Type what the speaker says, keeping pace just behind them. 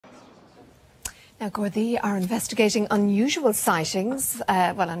Now, Gardaí are investigating unusual sightings,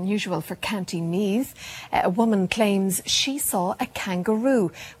 unusual for County Meath. A woman claims she saw a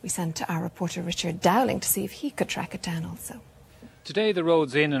kangaroo. We sent our reporter Richard Dowling to see if he could track it down also. Today the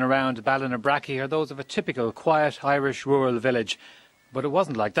roads in and around ballinabrackey are those of a typical quiet Irish rural village. But it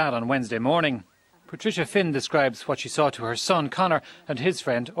wasn't like that on Wednesday morning. Patricia Finn describes what she saw to her son Connor and his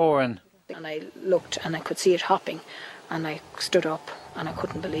friend Oren. And I looked and I could see it hopping, and I stood up and I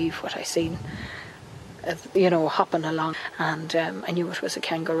couldn't believe what I seen. Hopping along, and I knew it was a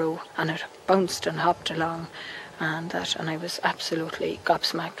kangaroo, and it bounced and hopped along, and I was absolutely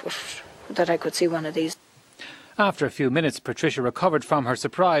gobsmacked that I could see one of these. After a few minutes, Patricia recovered from her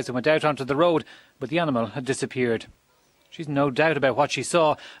surprise and went out onto the road, but the animal had disappeared. She's no doubt about what she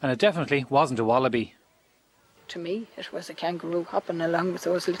saw, and it definitely wasn't a wallaby. To me, it was a kangaroo hopping along with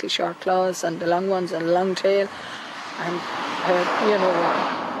those little short claws and the long ones and a long tail, and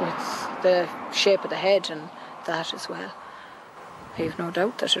it's the shape of the head and that as well. I have no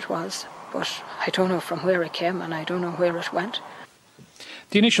doubt that it was, but I don't know from where it came and I don't know where it went.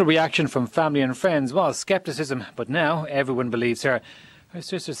 The initial reaction from family and friends was scepticism, but now everyone believes her. Her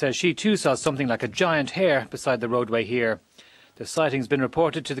sister says she too saw something like a giant hare beside the roadway here. The sighting's been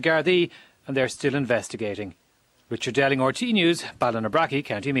reported to the Gardaí and they're still investigating. Richard Dowling, RT News, Ballinabrackey,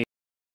 County Meath.